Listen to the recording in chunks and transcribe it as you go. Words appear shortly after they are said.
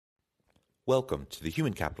Welcome to the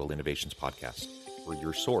Human Capital Innovations Podcast. We're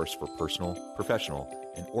your source for personal, professional,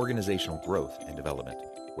 and organizational growth and development,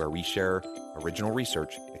 where we share original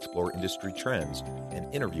research, explore industry trends,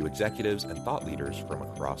 and interview executives and thought leaders from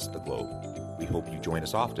across the globe. We hope you join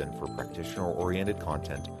us often for practitioner-oriented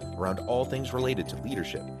content around all things related to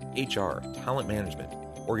leadership, HR, talent management,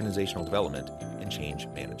 organizational development, and change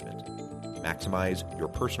management. Maximize your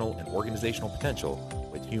personal and organizational potential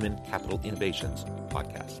with Human Capital Innovations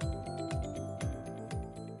Podcast.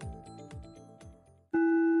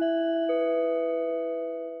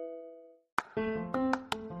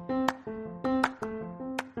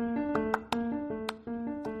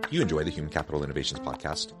 If you enjoy the Human Capital Innovations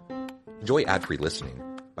Podcast, enjoy ad-free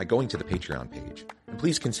listening by going to the Patreon page, and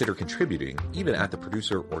please consider contributing even at the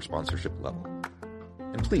producer or sponsorship level.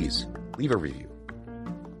 And please leave a review.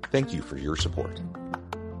 Thank you for your support.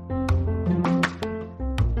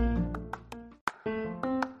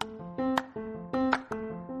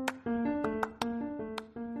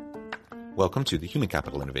 Welcome to the Human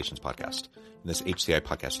Capital Innovations Podcast. In this HCI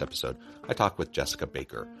podcast episode, I talk with Jessica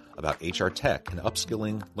Baker about HR tech and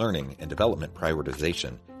upskilling, learning, and development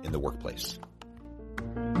prioritization in the workplace.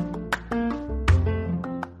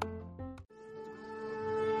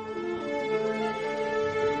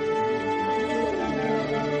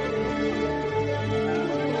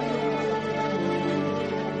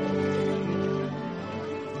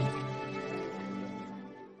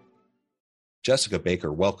 Jessica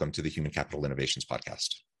Baker, welcome to the Human Capital Innovations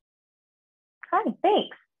Podcast. Hi,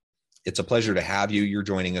 thanks. It's a pleasure to have you. You're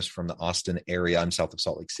joining us from the Austin area. I'm south of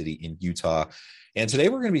Salt Lake City in Utah. And today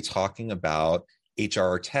we're going to be talking about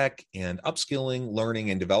HR tech and upskilling,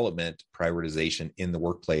 learning, and development prioritization in the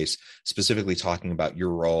workplace, specifically talking about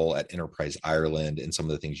your role at Enterprise Ireland and some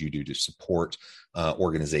of the things you do to support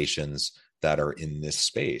organizations that are in this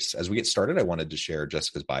space. As we get started, I wanted to share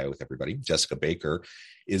Jessica's bio with everybody. Jessica Baker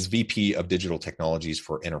is VP of Digital Technologies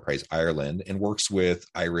for Enterprise Ireland and works with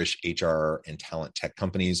Irish HR and talent tech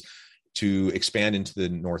companies to expand into the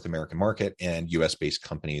North American market and US-based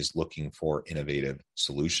companies looking for innovative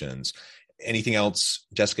solutions. Anything else,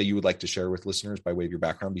 Jessica, you would like to share with listeners by way of your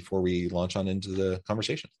background before we launch on into the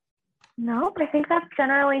conversation? No, I think that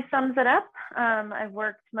generally sums it up. I've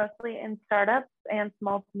worked mostly in startups and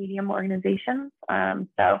small to medium organizations.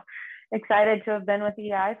 So excited to have been with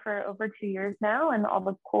EI for over 2 years now and all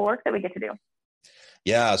the cool work that we get to do.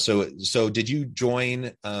 Yeah. So did you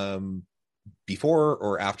join before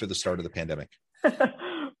or after the start of the pandemic?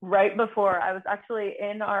 Right before. I was actually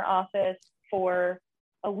in our office for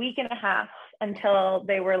a week and a half until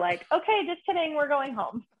they were like, okay, just kidding, we're going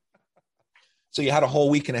home. So you had a whole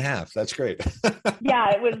week and a half. That's great.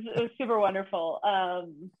 Yeah, it was super wonderful.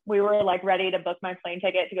 We were like ready to book my plane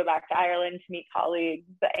ticket to go back to Ireland to meet colleagues.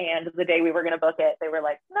 And the day we were going to book it, they were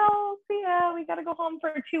like, no, see ya, we got to go home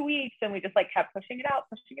for 2 weeks. And we just like kept pushing it out.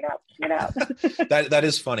 That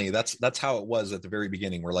is funny. That's how it was at the very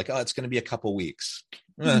beginning. We're like, oh, it's going to be a couple weeks.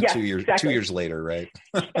 Yes, 2 years, exactly. 2 years later, right?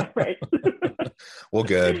 Yeah, right. Well,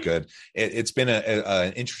 good. It's been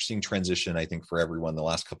an interesting transition, I think, for everyone the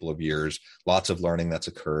last couple of years. Lots of learning that's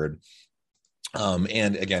occurred.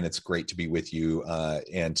 And again, it's great to be with you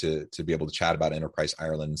and to be able to chat about Enterprise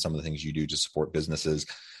Ireland and some of the things you do to support businesses.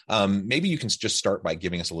 Maybe you can just start by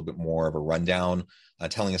giving us a little bit more of a rundown,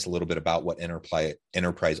 telling us a little bit about what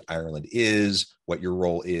Enterprise Ireland is, what your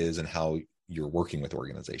role is, and how you're working with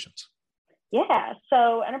organizations. Yeah,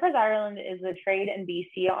 so Enterprise Ireland is the trade and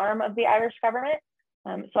VC arm of the Irish government.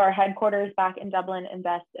 So our headquarters back in Dublin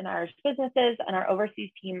invest in Irish businesses, and our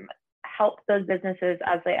overseas team helps those businesses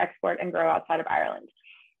as they export and grow outside of Ireland.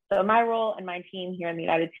 So my role and my team here in the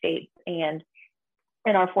United States and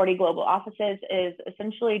in our 40 global offices is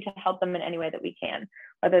essentially to help them in any way that we can,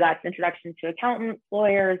 whether that's introductions to accountants,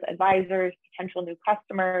 lawyers, advisors, potential new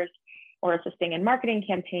customers, or assisting in marketing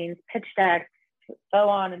campaigns, pitch decks, so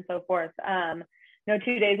on and so forth. No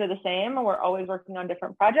 2 days are the same. We're always working on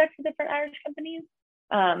different projects with different Irish companies.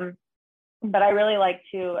 But I really like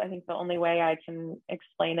to, I think the only way I can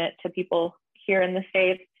explain it to people here in the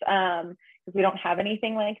States, because we don't have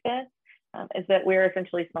anything like this, is that we're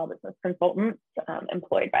essentially small business consultants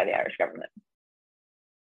employed by the Irish government.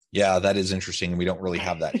 Yeah, that is interesting. We don't really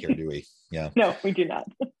have that here, do we? Yeah. No, we do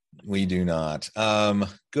not. We do not.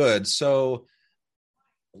 Good. So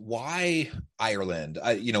why Ireland?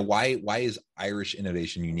 Why is Irish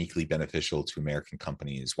innovation uniquely beneficial to American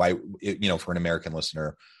companies? Why, for an American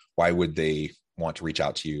listener, why would they want to reach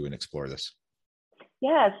out to you and explore this?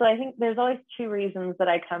 Yeah, so I think there's always two reasons that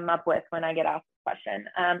I come up with when I get asked this question.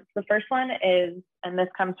 The first one is, and this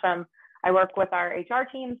comes from I work with our HR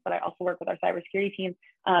teams, but I also work with our cybersecurity team,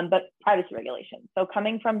 but privacy regulation. So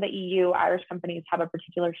coming from the EU, Irish companies have a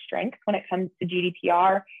particular strength when it comes to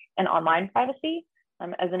GDPR and online privacy.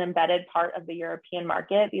 As an embedded part of the European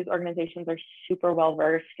market, these organizations are super well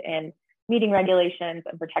versed in meeting regulations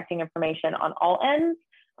and protecting information on all ends,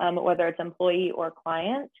 whether it's employee or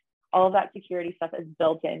client. All of that security stuff is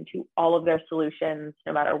built into all of their solutions,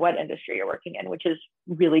 no matter what industry you're working in, which is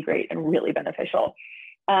really great and really beneficial.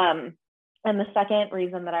 And the second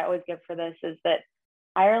reason that I always give for this is that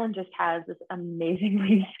Ireland just has this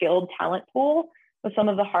amazingly skilled talent pool with some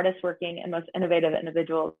of the hardest working and most innovative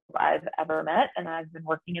individuals I've ever met. And I've been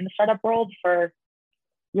working in the startup world for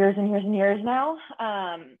years and years and years now.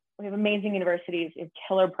 We have amazing universities, we have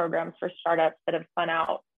killer programs for startups that have spun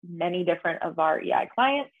out many different of our EI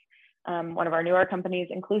clients. One of our newer companies,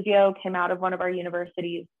 Inclusio, came out of one of our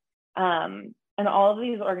universities. And all of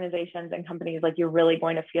these organizations and companies, like, you're really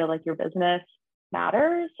going to feel like your business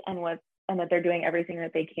matters and that they're doing everything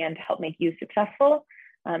that they can to help make you successful.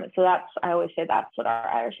 So I always say that's what our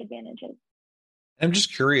Irish advantage is. I'm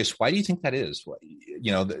just curious, why do you think that is?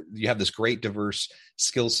 You have this great diverse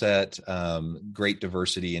skill set, great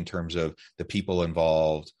diversity in terms of the people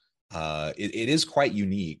involved. It is quite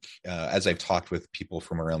unique. As I've talked with people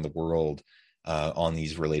from around the world on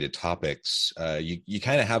these related topics, you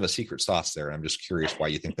kind of have a secret sauce there. I'm just curious why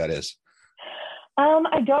you think that is.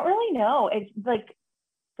 I don't really know. It's like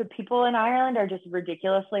the people in Ireland are just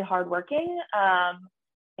ridiculously hardworking.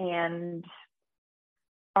 And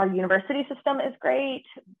our university system is great.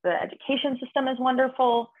 The education system is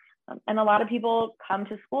wonderful. And a lot of people come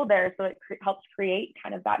to school there. So it helps create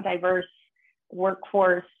kind of that diverse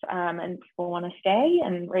workforce, and people want to stay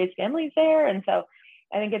and raise families there. And so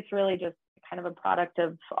I think it's really just kind of a product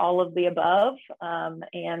of all of the above,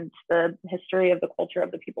 and the history of the culture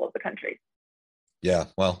of the people of the country. Yeah,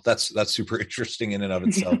 well, that's super interesting in and of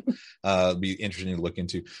itself. Be interesting to look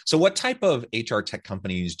into. So what type of HR tech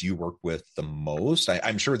companies do you work with the most?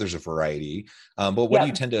 I'm sure there's a variety, but what do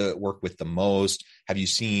you tend to work with the most? Have you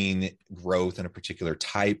seen growth in a particular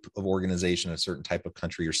type of organization, a certain type of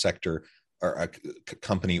country or sector, or a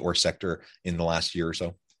company or sector in the last year or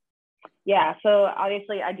so? Yeah, so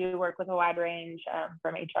obviously I do work with a wide range,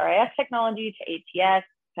 from HRIS technology to ATS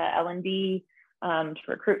to L&D, to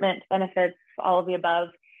recruitment, benefits, all of the above.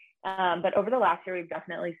 But over the last year, we've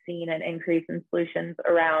definitely seen an increase in solutions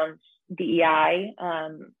around DEI,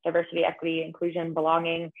 diversity, equity, inclusion,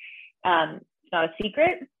 belonging. It's not a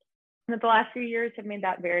secret that the last few years have made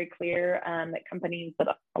that very clear, that companies, but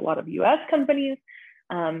a lot of US companies,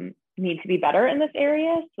 need to be better in this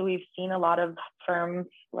area. So we've seen a lot of firms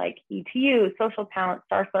like ETU, Social Talent,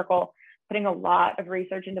 Star Circle, putting a lot of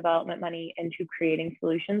research and development money into creating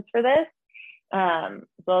solutions for this. As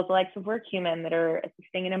well as the likes of WorkHuman that are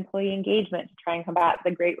assisting in employee engagement to try and combat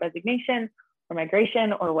the Great Resignation or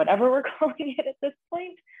migration or whatever we're calling it at this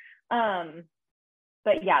point.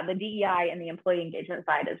 But yeah, the DEI and the employee engagement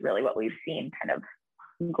side is really what we've seen kind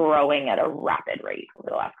of growing at a rapid rate over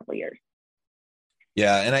the last couple of years.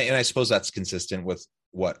 Yeah, and I suppose that's consistent with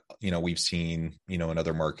what we've seen in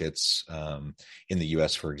other markets, in the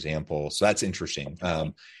US, for example. So that's interesting.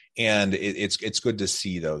 And it's good to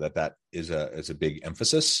see, though, that is a big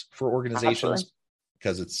emphasis for organizations. Absolutely.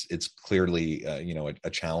 Because it's clearly a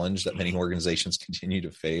challenge that many organizations continue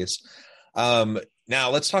to face. Now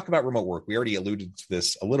let's talk about remote work. We already alluded to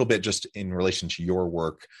this a little bit just in relation to your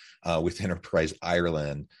work with Enterprise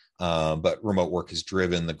Ireland, but remote work has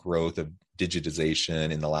driven the growth of digitization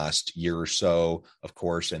in the last year or so, of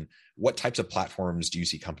course. And what types of platforms do you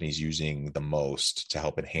see companies using the most to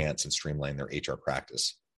help enhance and streamline their HR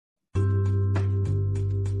practice?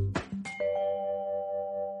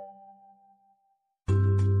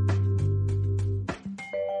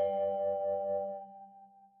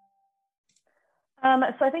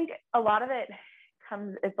 So I think a lot of it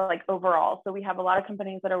is like overall. So we have a lot of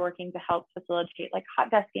companies that are working to help facilitate like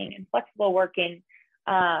hot desking and flexible working,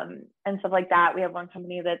 and stuff like that. We have one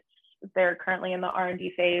company they're currently in the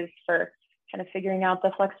R&D phase for kind of figuring out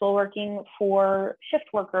the flexible working for shift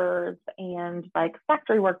workers and like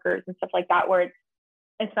factory workers and stuff like that, where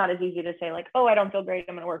it's not as easy to say like, oh, I don't feel great,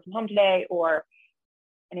 I'm going to work from home today, or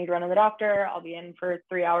I need to run to the doctor, I'll be in for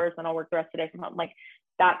 3 hours, then I'll work the rest of the day from home. Like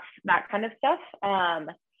that kind of stuff.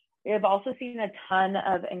 We have also seen a ton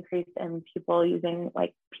of increase in people using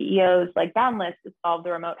like PEOs, like Boundless, to solve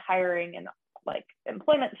the remote hiring and like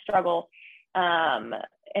employment struggle,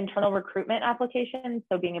 internal recruitment applications.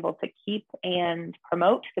 So being able to keep and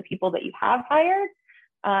promote the people that you have hired.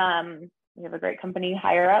 We have a great company,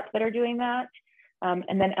 Higher Up, that are doing that.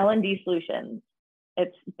 And then L&D solutions.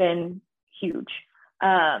 It's been huge.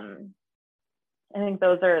 I think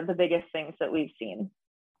those are the biggest things that we've seen.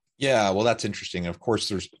 Yeah, well, that's interesting. Of course,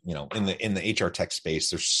 there's, in the HR tech space,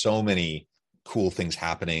 there's so many cool things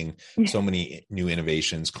happening, so many new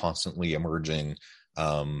innovations constantly emerging.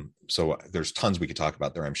 So there's tons we could talk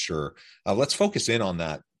about there, I'm sure. Let's focus in on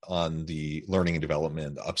that, on the learning and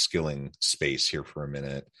development, the upskilling space here for a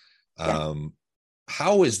minute.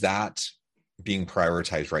 How is that being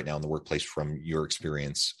prioritized right now in the workplace from your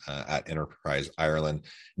experience at Enterprise Ireland?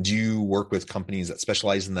 Do you work with companies that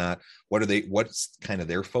specialize in that? What's kind of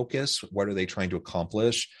their focus? What are they trying to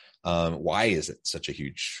accomplish? Why is it such a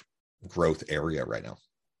huge growth area right now?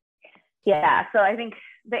 Yeah, so I think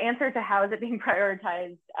the answer to how is it being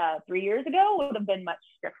prioritized 3 years ago would have been much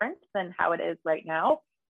different than how it is right now.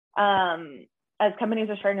 As companies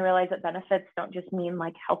are starting to realize that benefits don't just mean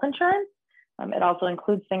like health insurance. It also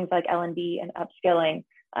includes things like L&D and upskilling.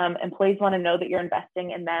 Employees want to know that you're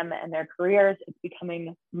investing in them and their careers. It's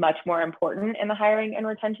becoming much more important in the hiring and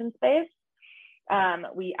retention space.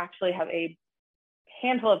 We actually have a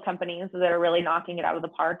handful of companies that are really knocking it out of the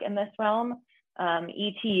park in this realm.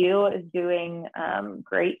 ETU is doing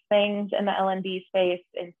great things in the L&D space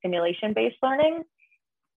in simulation-based learning.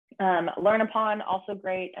 Learn Upon, also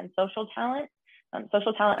great, and Social Talent.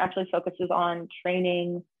 Social Talent actually focuses on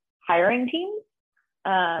training hiring teams,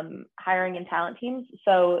 hiring and talent teams.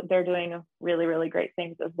 So they're doing really, really great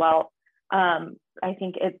things as well. I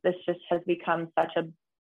think this just has become such a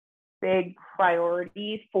big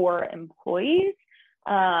priority for employees.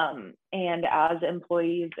 And as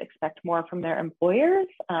employees expect more from their employers,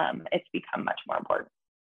 it's become much more important.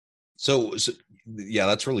 So yeah,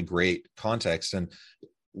 that's really great context. And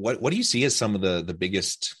what do you see as some of the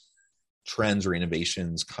biggest trends or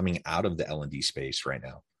innovations coming out of the L&D space right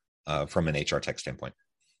now? From an HR tech standpoint?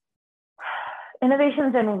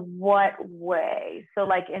 Innovations in what way? So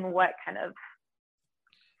like in what kind of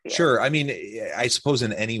field? Sure. I mean, I suppose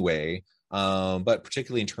in any way, but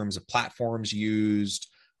particularly in terms of platforms used,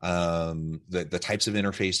 the types of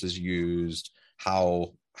interfaces used,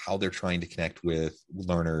 how they're trying to connect with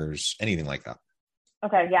learners, anything like that.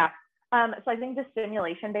 Okay, yeah. So I think the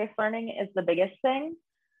simulation-based learning is the biggest thing.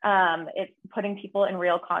 It's putting people in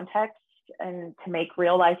real context and to make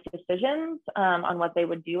real life decisions on what they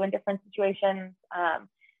would do in different situations,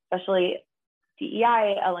 especially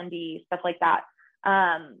DEI, L&D, stuff like that.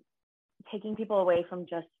 Taking people away from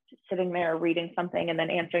just sitting there reading something and then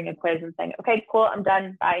answering a quiz and saying, okay, cool, I'm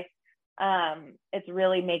done, bye. It's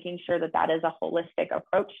really making sure that is a holistic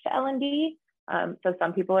approach to L&D. So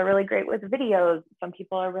some people are really great with videos. Some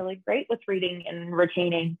people are really great with reading and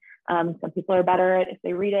retaining. Some people are better at if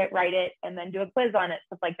they read it, write it, and then do a quiz on it,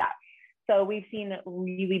 stuff like that. So we've seen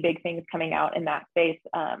really big things coming out in that space,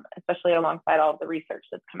 especially alongside all of the research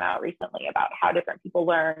that's come out recently about how different people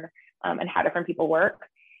learn and how different people work.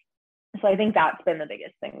 So I think that's been the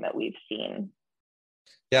biggest thing that we've seen.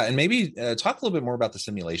 Yeah, and maybe talk a little bit more about the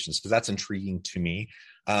simulations, because that's intriguing to me.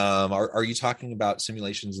 Are you talking about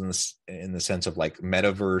simulations in the sense of like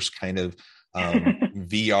metaverse kind of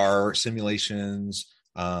VR simulations,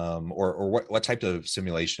 or what type of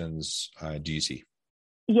simulations do you see?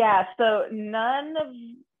 Yeah, so none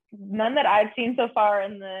that I've seen so far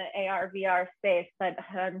in the AR VR space, but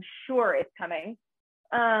I'm sure it's coming.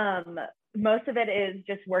 Most of it is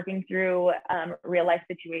just working through real life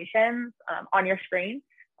situations on your screen.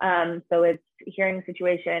 So it's hearing the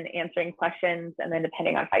situation, answering questions, and then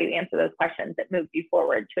depending on how you answer those questions, it moves you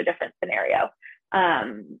forward to a different scenario.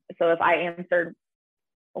 So if I answered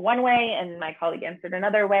one way and my colleague answered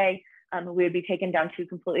another way, we would be taken down two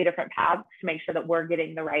completely different paths to make sure that we're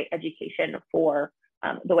getting the right education for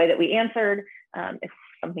the way that we answered, if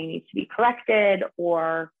something needs to be corrected,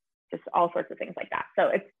 or just all sorts of things like that. So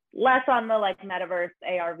it's less on the like metaverse,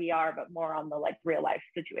 AR, VR, but more on the like real life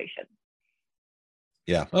situations.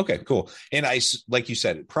 Yeah. Okay, cool. And like you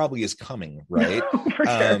said, it probably is coming, right? For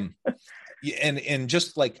sure. And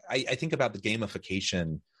just like, I think about the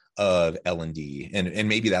gamification of L&D, and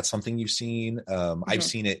maybe that's something you've seen. I've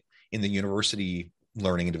seen it in the university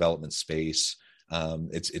learning and development space.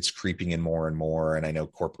 It's creeping in more and more. And I know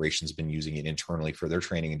corporations have been using it internally for their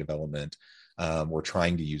training and development. We're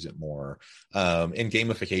trying to use it more. And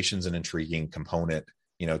gamification is an intriguing component,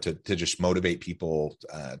 to just motivate people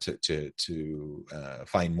to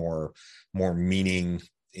find more meaning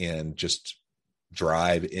and just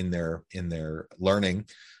drive in their learning,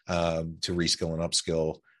 to reskill and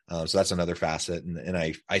upskill. So that's another facet. And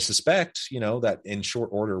I suspect, that in short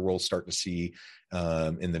order, we'll start to see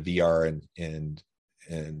in the VR and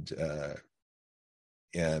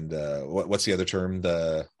what's the other term?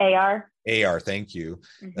 The AR. Thank you.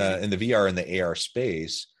 In the VR and the AR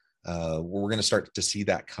space, we're going to start to see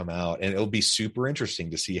that come out, and it'll be super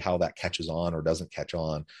interesting to see how that catches on or doesn't catch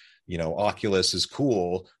on. Oculus is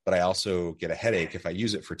cool, but I also get a headache if I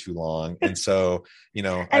use it for too long. And so,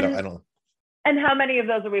 I don't. And how many of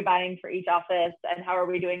those are we buying for each office? And how are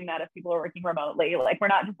we doing that if people are working remotely? Like, we're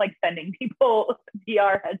not just like sending people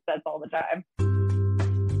VR headsets all the time.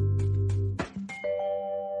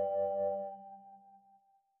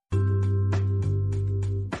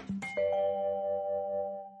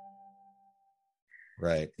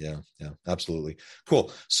 Right. Yeah. Yeah, absolutely.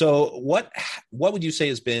 Cool. So what would you say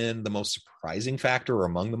has been the most surprising factor, or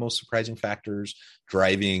among the most surprising factors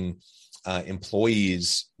driving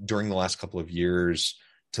employees during the last couple of years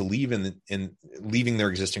to leave in leaving their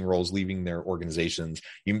existing roles, leaving their organizations?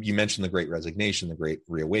 You mentioned the Great Resignation, the Great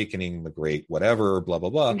Reawakening, the Great whatever, blah, blah,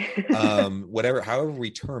 blah. Whatever, however we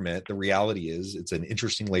term it, the reality is it's an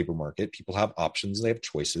interesting labor market. People have options, they have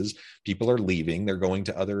choices. People are leaving, they're going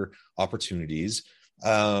to other opportunities.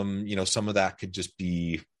 Some of that could just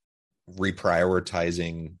be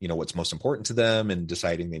reprioritizing, what's most important to them and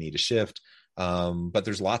deciding they need a shift. But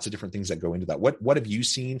there's lots of different things that go into that. What have you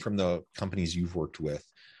seen from the companies you've worked with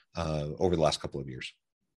over the last couple of years?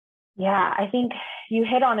 Yeah, I think you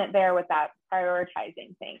hit on it there with that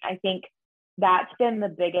prioritizing thing. I think that's been the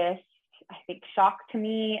biggest, shock to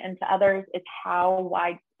me and to others, is how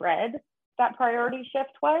widespread that priority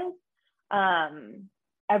shift was.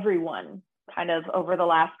 Everyone kind of over the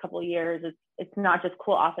last couple of years, it's not just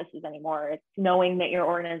cool offices anymore. It's knowing that your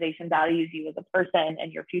organization values you as a person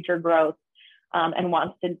and your future growth, and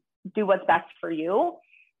wants to do what's best for you.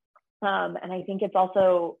 And I think it's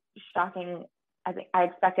also shocking. I think I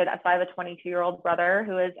expected, so I have a 22-year-old brother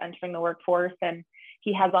who is entering the workforce, and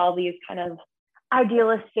he has all these kind of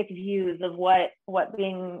idealistic views of what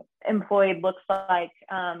being employed looks like.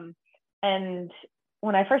 And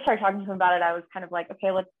when I first started talking to him about it, I was kind of like, okay,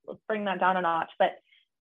 let's bring that down a notch. But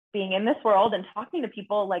being in this world and talking to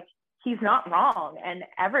people, like, he's not wrong. And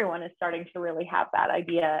everyone is starting to really have that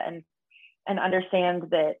idea and understand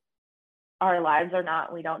that our lives are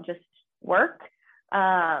not, we don't just work.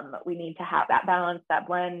 We need to have that balance, that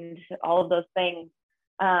blend, all of those things.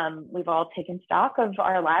 We've all taken stock of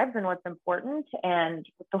our lives and what's important. And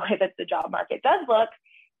the way that the job market does look,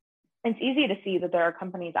 it's easy to see that there are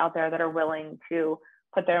companies out there that are willing to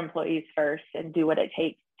put their employees first and do what it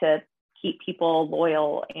takes to keep people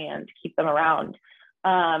loyal and keep them around.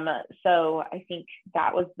 So I think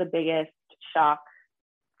that was the biggest shock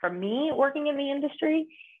for me working in the industry,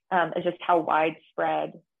 is just how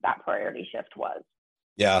widespread that priority shift was.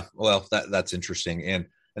 Yeah, well, that's interesting. And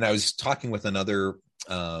I was talking with another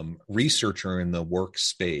researcher in the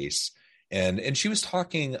workspace, and she was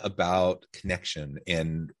talking about connection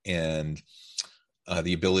and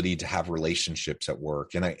the ability to have relationships at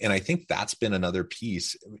work. And I think that's been another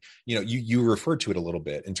piece. You referred to it a little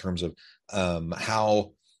bit in terms of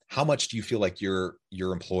how much do you feel like your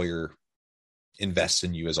employer invests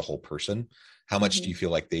in you as a whole person? How much do you feel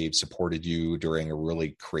like they've supported you during a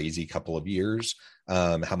really crazy couple of years?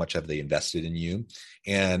 How much have they invested in you?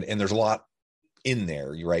 And there's a lot in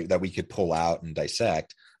there, you're right, that we could pull out and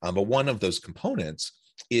dissect. But one of those components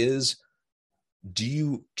is, do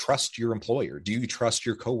you trust your employer? Do you trust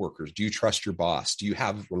your coworkers? Do you trust your boss? Do you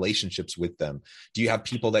have relationships with them? Do you have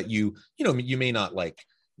people that you may not like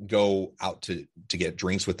go out to get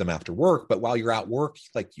drinks with them after work, but while you're at work,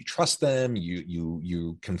 like, you trust them,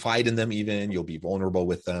 you confide in them, even you'll be vulnerable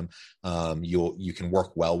with them. You can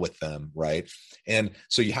work well with them. Right. And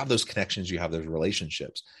so you have those connections, you have those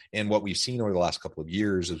relationships. And what we've seen over the last couple of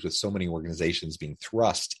years is, with so many organizations being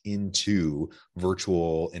thrust into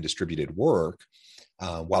virtual and distributed work,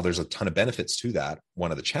 while there's a ton of benefits to that, one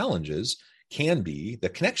of the challenges can be the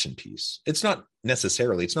connection piece. It's not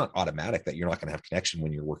automatic that you're not going to have connection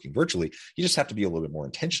when you're working virtually. You just have to be a little bit more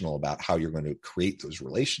intentional about how you're going to create those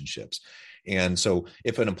relationships. And so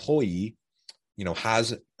if an employee,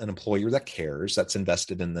 has an employer that cares, that's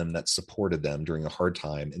invested in them, that's supported them during a hard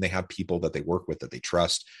time, and they have people that they work with, that they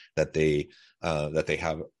trust, that they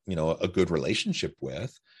have, a good relationship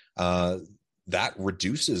with, that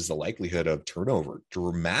reduces the likelihood of turnover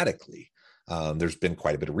dramatically. There's been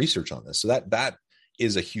quite a bit of research on this. So that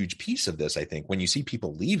is a huge piece of this. I think when you see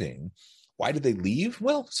people leaving, why do they leave?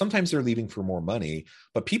 Well, sometimes they're leaving for more money,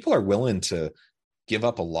 but people are willing to give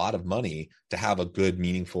up a lot of money to have a good,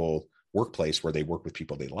 meaningful workplace where they work with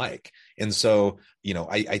people they like. And so,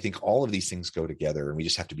 I think all of these things go together, and we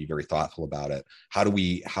just have to be very thoughtful about it. How do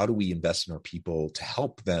we invest in our people to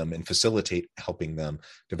help them and facilitate helping them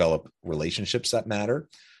develop relationships that matter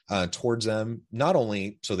towards them, not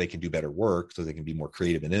only so they can do better work, so they can be more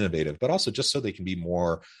creative and innovative, but also just so they can be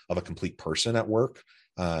more of a complete person at work,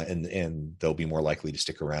 and they'll be more likely to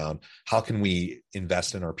stick around? How can we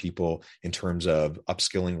invest in our people in terms of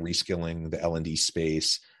upskilling, reskilling the L&D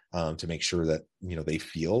space, to make sure that, they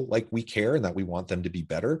feel like we care and that we want them to be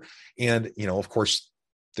better? And, of course,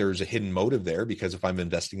 there's a hidden motive there, because if I'm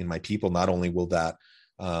investing in my people, not only will that,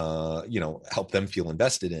 help them feel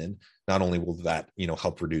invested in, not only will that,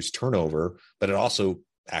 help reduce turnover, but it also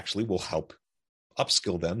actually will help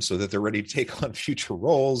upskill them so that they're ready to take on future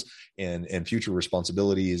roles and future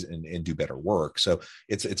responsibilities and do better work. So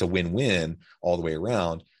it's a win-win all the way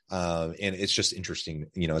around. And it's just interesting,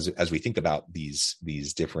 as we think about these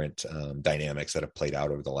different dynamics that have played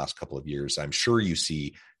out over the last couple of years. I'm sure you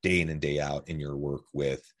see day in and day out in your work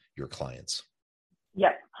with your clients.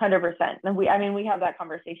 Yep, 100%. And we have that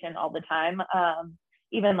conversation all the time.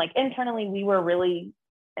 Even like internally, we were really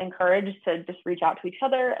encouraged to just reach out to each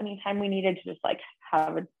other anytime we needed to just like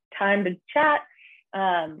have a time to chat.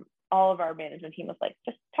 All of our management team was like,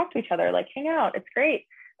 just talk to each other, like hang out. It's great.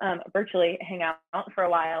 Virtually hang out for a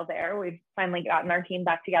while there. We've finally gotten our team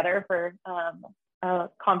back together for a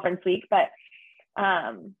conference week. But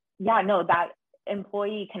that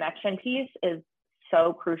employee connection piece is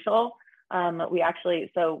so crucial.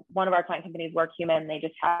 So one of our client companies, WorkHuman, they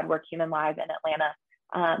just had WorkHuman Live in Atlanta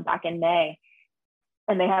back in May.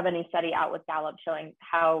 And they have a new study out with Gallup showing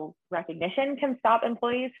how recognition can stop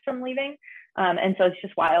employees from leaving. And so it's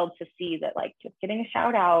just wild to see that, like, just getting a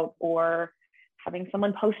shout out or having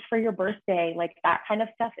someone post for your birthday, like that kind of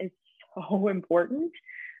stuff is so important.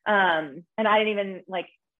 And I didn't even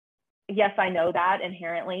yes, I know that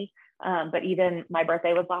inherently. But even my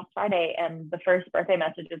birthday was last Friday, and the first birthday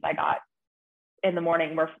messages I got in the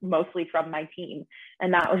morning were mostly from my team.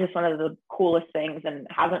 And that was just one of the coolest things, and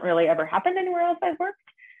hasn't really ever happened anywhere else I've worked.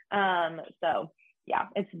 So yeah,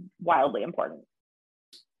 it's wildly important.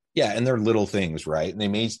 Yeah. And they're little things, right? And they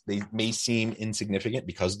may seem insignificant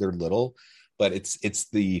because they're little, but it's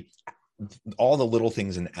all the little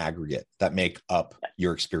things in aggregate that make up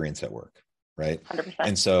your experience at work. Right. 100%.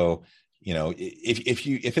 And so,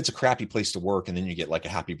 if it's a crappy place to work and then you get like a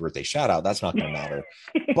happy birthday shout out, that's not going to matter.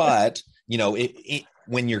 But,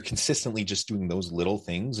 when you're consistently just doing those little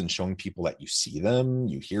things and showing people that you see them,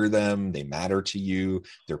 you hear them, they matter to you,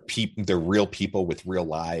 they're real people with real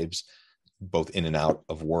lives, both in and out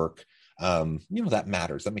of work. That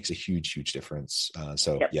matters. That makes a huge, huge difference.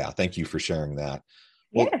 Yeah, thank you for sharing that.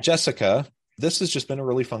 Well, yeah. Jessica, this has just been a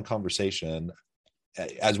really fun conversation.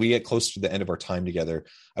 As we get close to the end of our time together,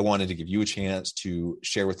 I wanted to give you a chance to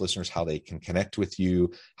share with listeners how they can connect with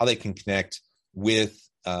you, how they can connect with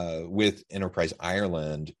Enterprise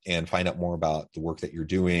Ireland and find out more about the work that you're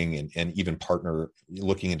doing and even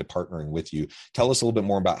looking into partnering with you. Tell us a little bit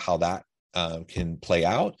more about how that can play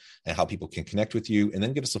out and how people can connect with you, and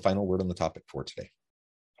then give us the final word on the topic for today.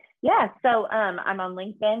 Yeah, so I'm on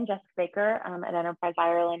LinkedIn, Jessica Baker at Enterprise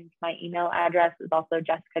Ireland. My email address is also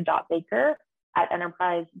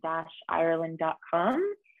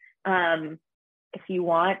jessica.baker@enterprise-ireland.com. If you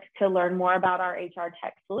want to learn more about our HR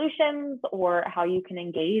tech solutions or how you can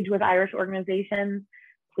engage with Irish organizations,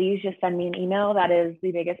 please just send me an email. That is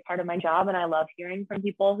the biggest part of my job, and I love hearing from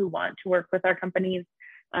people who want to work with our companies.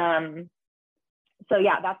 So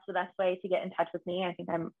yeah, that's the best way to get in touch with me. I think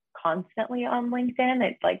I'm constantly on LinkedIn.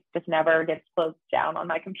 It's like just never gets closed down on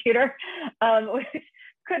my computer, which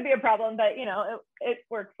could be a problem, but it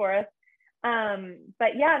worked for us.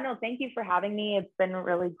 But yeah, no, thank you for having me. It's been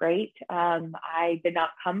really great. I did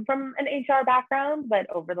not come from an HR background, but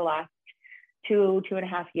over the last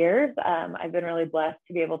 2.5 years, I've been really blessed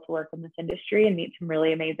to be able to work in this industry and meet some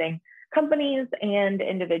really amazing companies and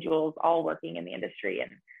individuals all working in the industry.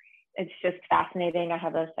 And it's just fascinating. I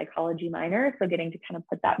have a psychology minor, so getting to kind of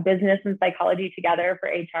put that business and psychology together for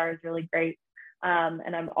HR is really great.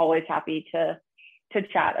 And I'm always happy to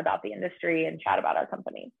chat about the industry and chat about our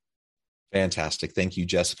company. Fantastic. Thank you,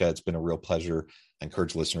 Jessica. It's been a real pleasure. I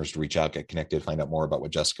encourage listeners to reach out, get connected, find out more about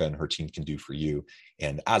what Jessica and her team can do for you.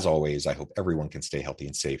 And as always, I hope everyone can stay healthy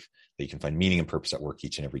and safe, that you can find meaning and purpose at work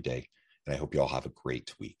each and every day. And I hope you all have a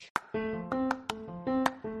great week.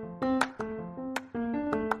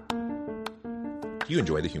 Do you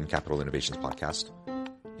enjoy the Human Capital Innovations podcast?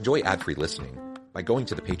 Enjoy ad-free listening by going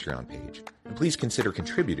to the Patreon page. And please consider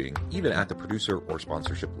contributing even at the producer or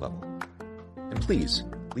sponsorship level. And please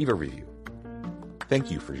leave a review. Thank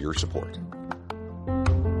you for your support.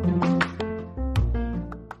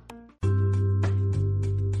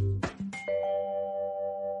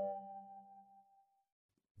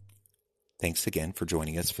 Thanks again for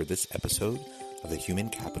joining us for this episode of the Human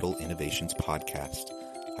Capital Innovations podcast.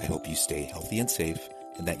 I hope you stay healthy and safe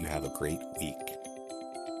and that you have a great week.